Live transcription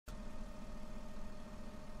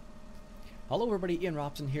Hello everybody, Ian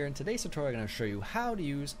Robson here. In today's tutorial I'm going to show you how to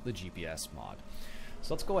use the GPS mod.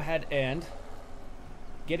 So let's go ahead and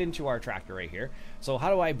get into our tractor right here. So how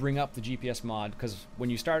do I bring up the GPS mod? Because when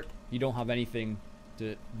you start, you don't have anything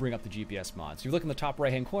to bring up the GPS mod. So you look in the top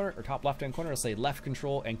right hand corner or top left hand corner, it'll say left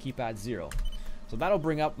control and keypad 0. So that'll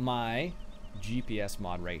bring up my GPS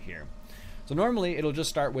mod right here. So normally it'll just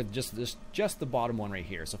start with just the bottom one right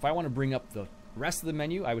here. So if I want to bring up the rest of the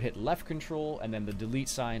menu, I would hit left control and then the delete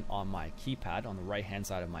sign on my keypad on the right hand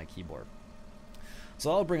side of my keyboard. So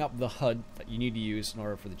that'll bring up the HUD that you need to use in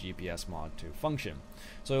order for the GPS mod to function.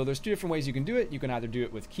 So there's two different ways you can do it. You can either do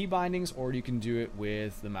it with key bindings or you can do it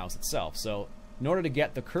with the mouse itself. So in order to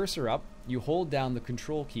get the cursor up, you hold down the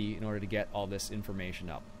control key in order to get all this information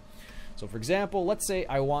up. So for example, let's say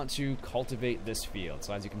I want to cultivate this field.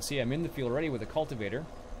 So as you can see, I'm in the field already with a cultivator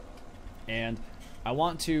and I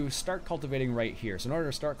want to start cultivating right here. So in order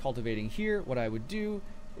to start cultivating here, what I would do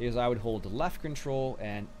is I would hold left control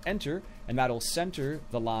and enter, and that'll center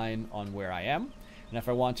the line on where I am. And if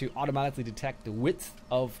I want to automatically detect the width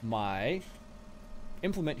of my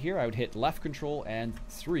implement here, I would hit left control and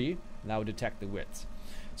 3, and that would detect the width.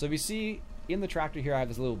 So if you see in the tractor here, I have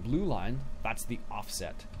this little blue line, that's the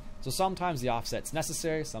offset. So sometimes the offset's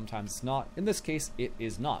necessary, sometimes it's not. In this case, it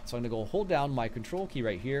is not. So I'm gonna go hold down my control key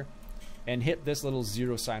right here and hit this little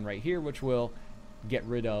 0 sign right here, which will get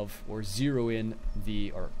rid of or zero in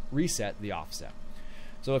the or reset the offset.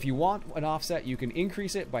 So if you want an offset, you can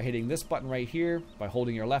increase it by hitting this button right here, by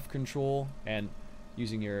holding your left control and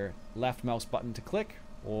using your left mouse button to click,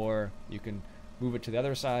 or you can move it to the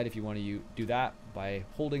other side if you want to do that by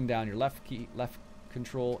holding down your left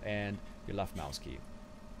control and your left mouse key.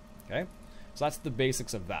 Okay, so that's the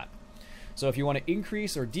basics of that. So if you want to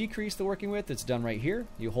increase or decrease the working width, it's done right here.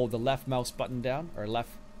 You hold the left mouse button down or left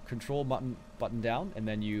control button down and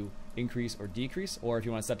then you increase or decrease. Or if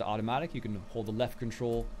you want to set to automatic, you can hold the left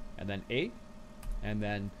control and then A, and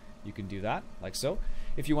then you can do that like so.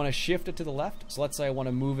 If you want to shift it to the left, so let's say I want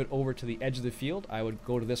to move it over to the edge of the field, I would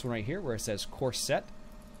go to this one right here where it says course set,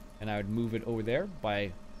 and I would move it over there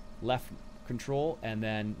by left control and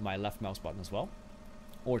then my left mouse button as well,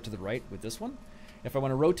 or to the right with this one. If I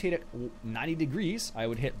want to rotate it 90 degrees, I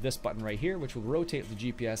would hit this button right here, which will rotate the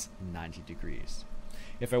GPS 90 degrees.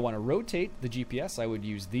 If I want to rotate the GPS, I would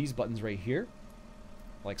use these buttons right here,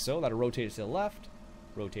 like so. That'll rotate it to the left,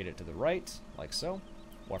 rotate it to the right, like so.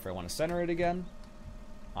 Or if I want to center it again,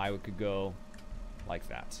 I could go like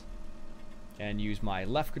that and use my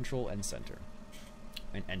left control and center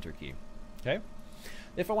and enter key. Okay.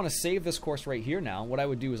 If I want to save this course right here now, what I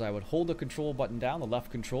would do is I would hold the control button down, the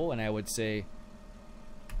left control, and I would say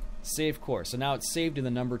save course. So now it's saved in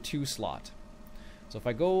the number 2 slot. So if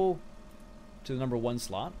I go to the number 1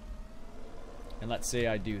 slot, and let's say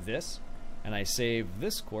I do this, and I save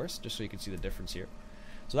this course, just so you can see the difference here.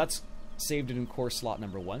 So that's saved it in course slot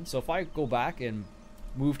number 1. So if I go back and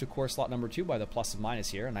move to course slot number 2 by the plus and minus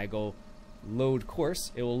here, and I go load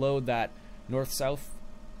course, it will load that north-south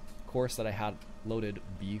course that I had loaded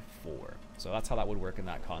before. So that's how that would work in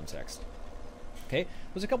that context. Okay,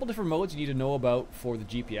 there's a couple different modes you need to know about for the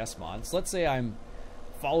GPS mod. So let's say I'm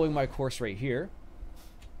following my course right here.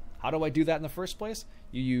 How do I do that in the first place?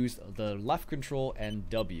 You use the left control and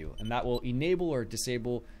W, and that will enable or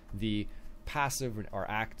disable the passive or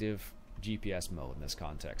active GPS mode in this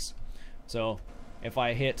context. So if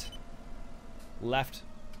I hit left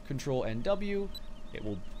control and W, it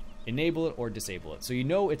will enable it or disable it. So you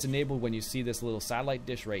know it's enabled when you see this little satellite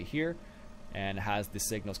dish right here and it has the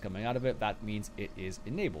signals coming out of it. That means it is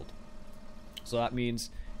enabled. So that means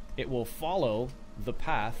it will follow the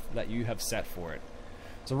path that you have set for it.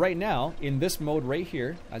 So right now in this mode right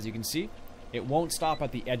here, as you can see, it won't stop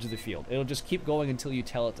at the edge of the field. It'll just keep going until you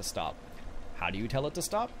tell it to stop. How do you tell it to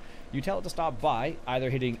stop? You tell it to stop by either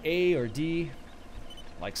hitting A or D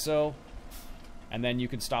like so, and then you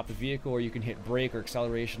can stop the vehicle, or you can hit brake or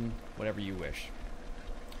acceleration, whatever you wish.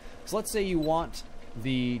 So let's say you want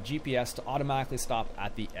the GPS to automatically stop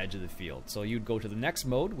at the edge of the field. So you'd go to the next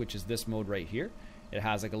mode, which is this mode right here. It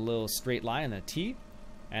has like a little straight line and a T,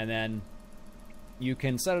 and then you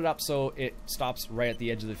can set it up so it stops right at the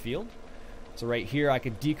edge of the field. So right here I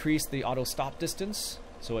could decrease the auto stop distance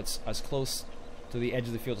so it's as close to the edge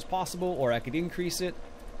of the field as possible, or I could increase it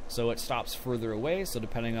so it stops further away. So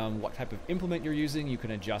depending on what type of implement you're using, you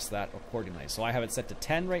can adjust that accordingly. So I have it set to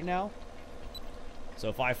 10 right now. So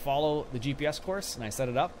if I follow the GPS course and I set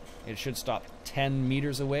it up, it should stop 10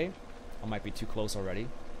 meters away. I might be too close already.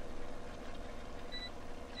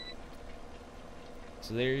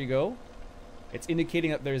 So there you go. It's indicating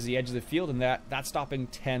that there's the edge of the field, and that's stopping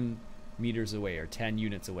 10 meters away or 10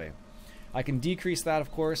 units away. I can decrease that,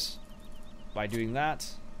 of course, by doing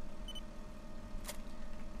that,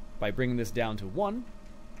 by bringing this down to 1,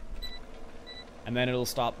 and then it'll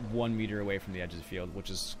stop 1 meter away from the edge of the field, which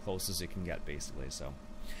is as close as it can get, basically. So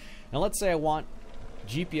now let's say I want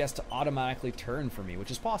GPS to automatically turn for me, which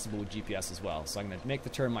is possible with GPS as well. So I'm going to make the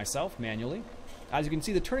turn myself manually. As you can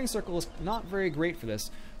see, the turning circle is not very great for this.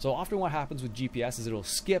 So often what happens with GPS is it'll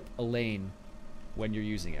skip a lane when you're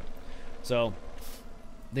using it. So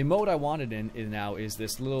the mode I wanted in now is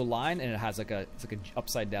this little line, and it has like it's like a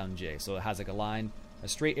upside down J. So it has like a line, a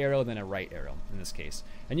straight arrow, then a right arrow in this case.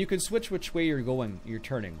 And you can switch which way you're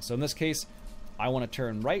turning. So in this case, I want to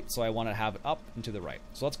turn right, so I want to have it up and to the right.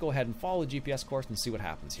 So let's go ahead and follow the GPS course and see what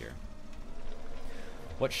happens here.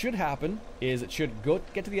 What should happen is it should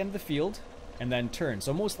get to the end of the field and then turn.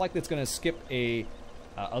 So most likely it's going to skip a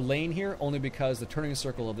lane here, only because the turning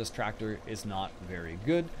circle of this tractor is not very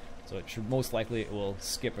good. So it should most likely it will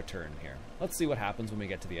skip a turn here. Let's see what happens when we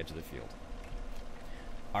get to the edge of the field.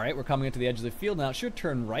 Alright, we're coming into the edge of the field now. It should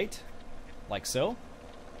turn right, like so,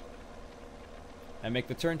 and make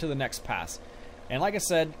the turn to the next pass. And like I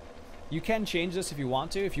said, you can change this if you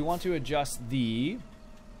want to. If you want to adjust the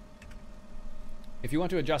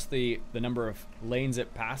number of lanes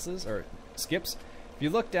it passes or skips, if you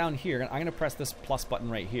look down here, I'm going to press this plus button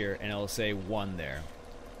right here, and it'll say 1 there.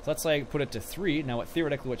 So let's say put it to 3. Now,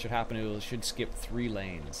 theoretically, what should happen is it should skip 3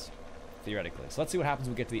 lanes, theoretically. So let's see what happens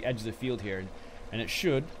when we get to the edge of the field here, and it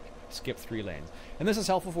should skip 3 lanes. And this is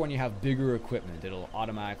helpful for when you have bigger equipment. It'll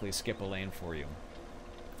automatically skip a lane for you.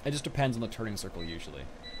 It just depends on the turning circle usually.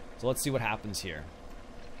 So let's see what happens here.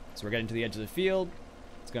 So we're getting to the edge of the field.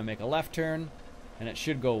 It's going to make a left turn, and it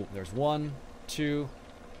should go, there's 1, 2,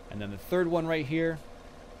 and then the third one right here,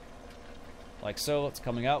 like so. It's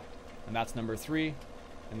coming out, and that's number 3,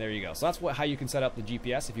 and there you go. So that's how you can set up the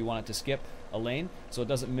GPS if you want it to skip a lane, so it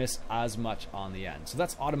doesn't miss as much on the end. So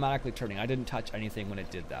that's automatically turning. I didn't touch anything when it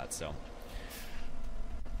did that. So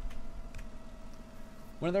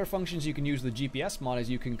one of the other functions you can use the GPS mod is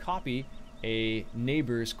you can copy a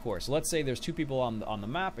neighbor's course. So let's say there's 2 people on the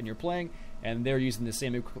map and you're playing, and they're using the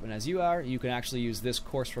same equipment as you are. You can actually use this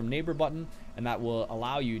course from neighbor button, and that will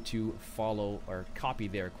allow you to follow or copy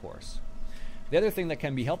their course. The other thing that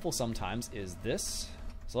can be helpful sometimes is this.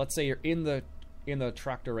 So let's say you're in the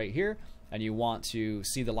tractor right here, and you want to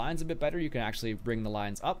see the lines a bit better. You can actually bring the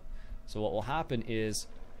lines up. So what will happen is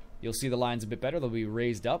you'll see the lines a bit better. They'll be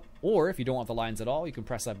raised up. Or if you don't want the lines at all, you can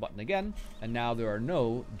press that button again, and now there are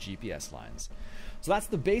no GPS lines. So that's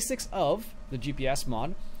the basics of the GPS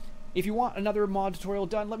mod. If you want another mod tutorial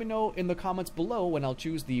done, let me know in the comments below when I'll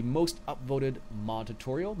choose the most upvoted mod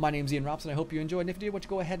tutorial. My name's Ian Robson. I hope you enjoyed, and if you did, why don't you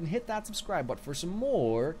go ahead and hit that subscribe button for some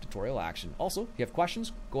more tutorial action. Also, if you have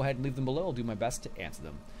questions, go ahead and leave them below. I'll do my best to answer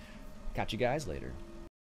them. Catch you guys later.